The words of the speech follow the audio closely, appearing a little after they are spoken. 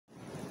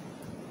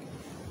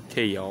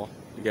Okay, y'all,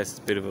 I guess it's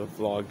a bit of a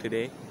vlog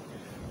today.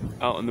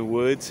 Out in the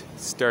woods, it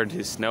started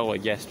to snow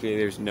like yesterday.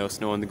 There's no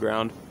snow on the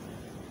ground.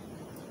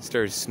 It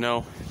started to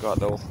snow.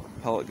 Got the old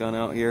pellet gun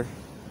out here.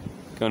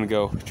 Gonna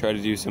go try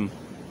to do some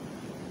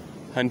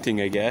hunting,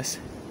 I guess.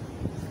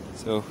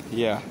 So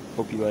yeah,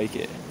 hope you like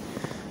it.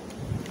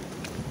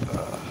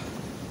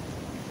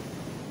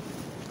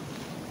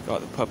 Got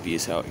the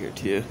puppies out here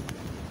too.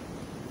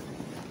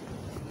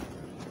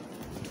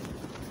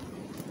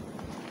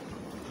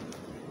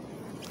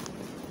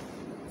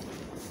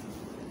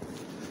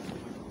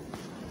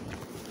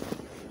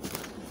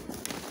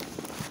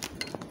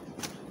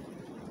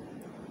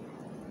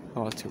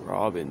 Lots of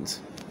robins.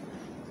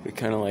 We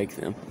kind of like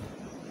them.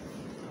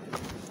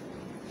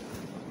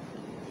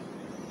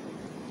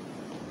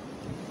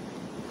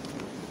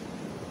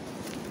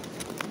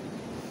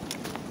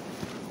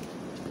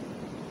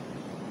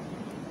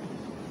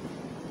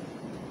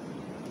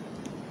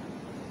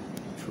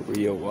 It's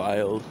real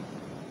wild.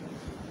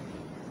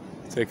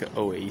 It's like an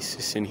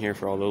oasis in here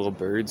for all the little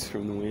birds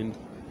from the wind.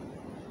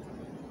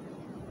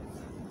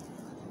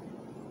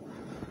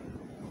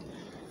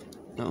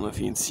 I don't know if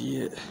you can see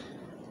it.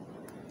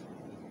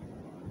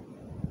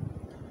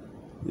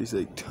 There's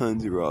like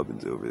tons of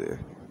robins over there.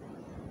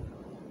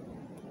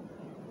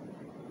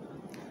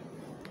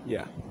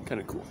 Yeah, kind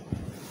of cool.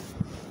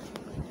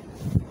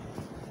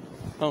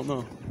 I don't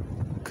know.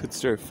 Could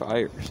start a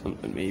fire or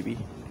something, maybe.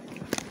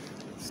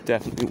 It's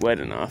definitely wet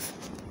enough.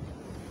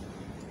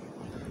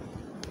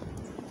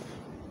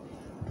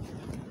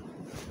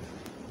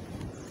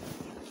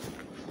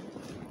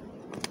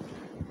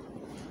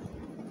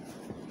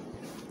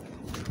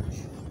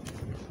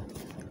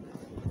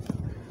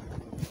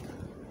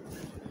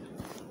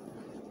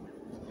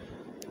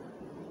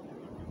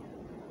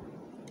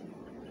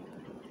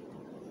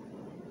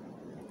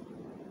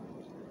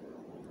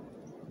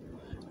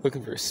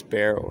 Looking for a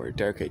sparrow or a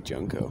dark-eyed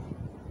junco.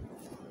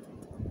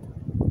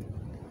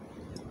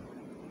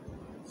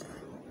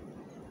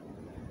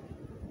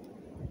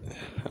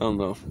 I don't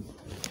know.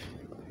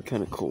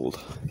 Kind of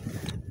cold.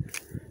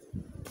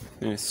 I'm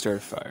gonna start a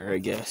fire, I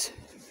guess.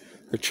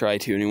 Or try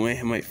to anyway.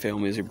 I might fail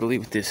miserably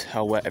with this,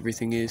 how wet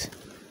everything is.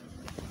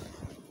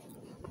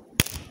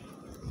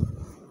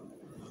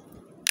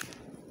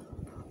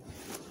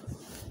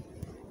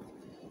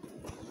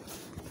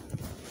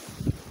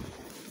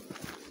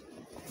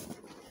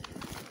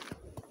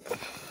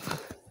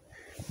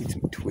 Need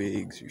some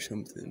twigs or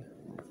something.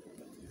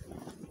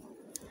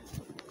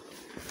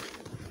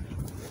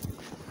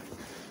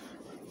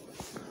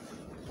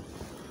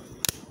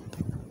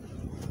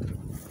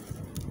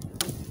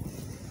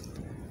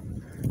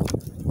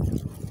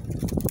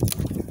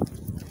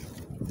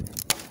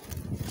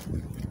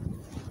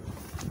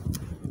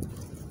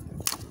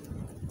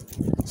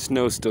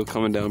 Snow's still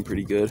coming down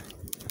pretty good.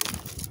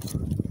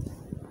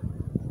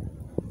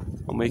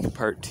 I'll make a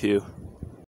part 2.